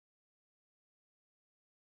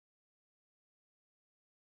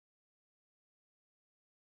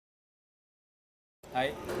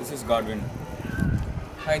Hi, this is Godwin.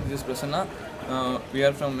 Hi, this is Prasanna. We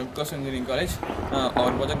are from Mipcos Engineering College.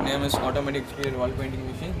 Our project name is Automatic Exterior Wall Painting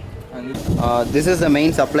Machine. And This is the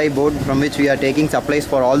main supply board from which we are taking supplies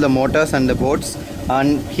for all the motors and the boards.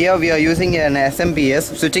 And here we are using an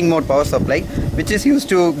SMPS switching mode power supply, which is used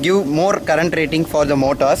to give more current rating for the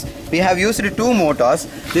motors. We have used two motors.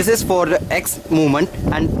 This is for the X movement,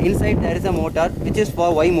 and inside there is a motor which is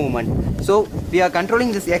for Y movement. So we are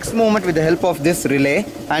controlling this X movement with the help of this relay,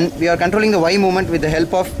 and we are controlling the Y movement with the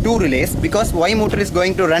help of two relays, because Y motor is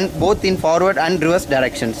going to run both in forward and reverse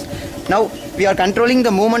directions. Now we are controlling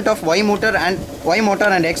the movement of Y motor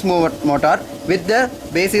and X motor with the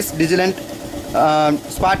basis Digilent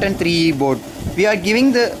Spartan 3E board. We are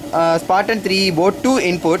giving the Spartan 3E board two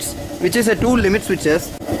inputs, which is a two limit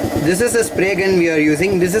switches. This is a spray gun we are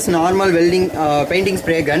using. This is normal welding painting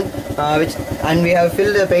spray gun, and we have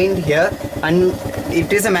filled the paint here, and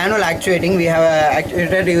it is a manual actuating. We have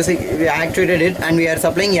actuated it, and we are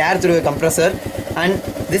supplying air through a compressor. And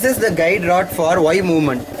this is the guide rod for Y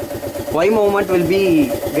movement. Y movement will be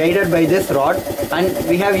guided by this rod, and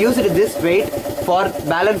we have used this weight for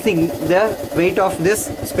balancing the weight of this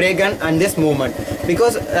spray gun and this movement,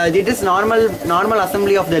 because it is normal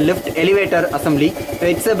assembly of the lift elevator assembly.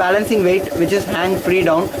 It's a balancing weight which is hang free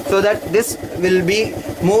down, so that this will be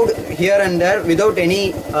moved here and there without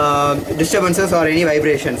any disturbances or any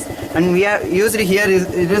vibrations. And we have used here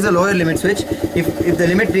it is a lower limit switch. If the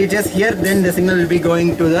limit reaches here, then the signal will be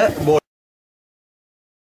going to the board.